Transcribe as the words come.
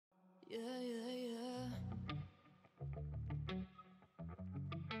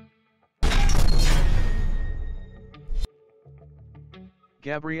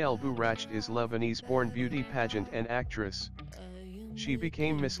Gabrielle Bourachd is Lebanese-born beauty pageant and actress. She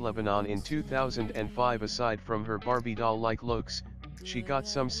became Miss Lebanon in 2005. Aside from her Barbie doll-like looks, she got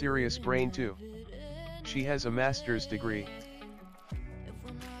some serious brain too. She has a master's degree.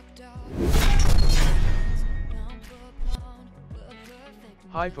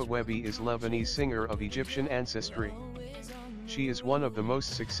 Haifa Wehbi is Lebanese singer of Egyptian ancestry. She is one of the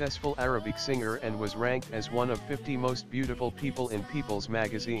most successful Arabic singer and was ranked as one of 50 most beautiful people in People's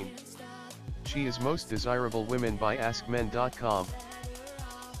magazine. She is most desirable women by AskMen.com.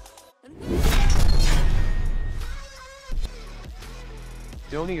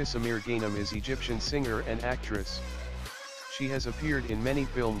 Donia Samir Ghanem is Egyptian singer and actress. She has appeared in many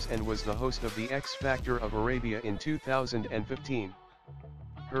films and was the host of the X Factor of Arabia in 2015.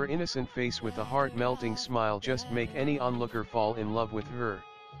 Her innocent face with a heart-melting smile just make any onlooker fall in love with her.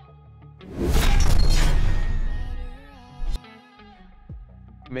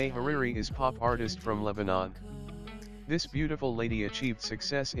 May Hariri is pop artist from Lebanon. This beautiful lady achieved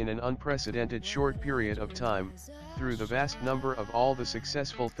success in an unprecedented short period of time, through the vast number of all the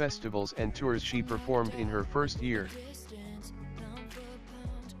successful festivals and tours she performed in her first year.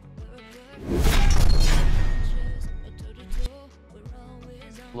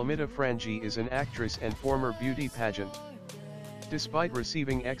 Lamita Frangi is an actress and former beauty pageant. Despite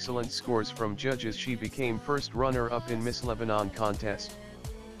receiving excellent scores from judges, she became first runner-up in Miss Lebanon contest.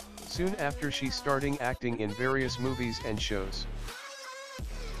 Soon after, she starting acting in various movies and shows.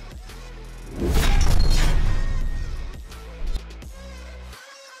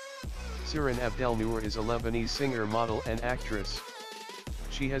 Sirin Abdelnour is a Lebanese singer, model and actress.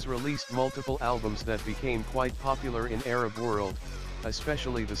 She has released multiple albums that became quite popular in Arab world,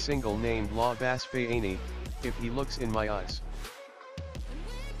 especially the single named La Bas Fayani, If He Looks in My Eyes.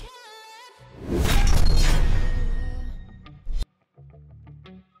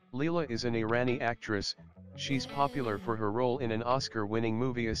 Leela is an Irani actress. She's popular for her role in an Oscar-winning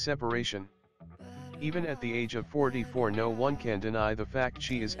movie A Separation. Even at the age of 44, no one can deny the fact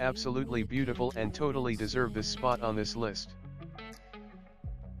she is absolutely beautiful and totally deserve this spot on this list.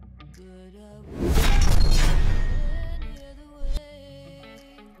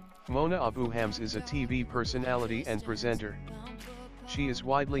 Mona Abu Hams is a TV personality and presenter. She is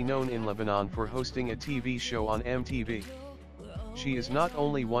widely known in Lebanon for hosting a TV show on MTV. She is not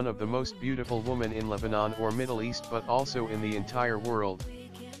only one of the most beautiful women in Lebanon or Middle East but also in the entire world.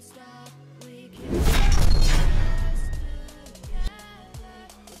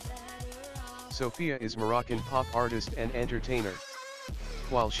 Sophia is Moroccan pop artist and entertainer.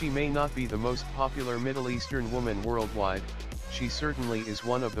 While she may not be the most popular Middle Eastern woman worldwide, she certainly is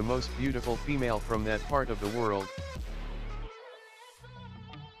one of the most beautiful female from that part of the world.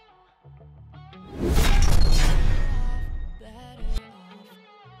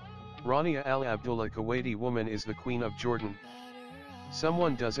 Rania Al Abdullah, Kuwaiti woman, is the Queen of Jordan.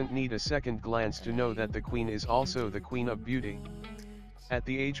 Someone doesn't need a second glance to know that the Queen is also the Queen of Beauty. At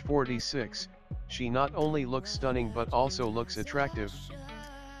the age 46, she not only looks stunning but also looks attractive.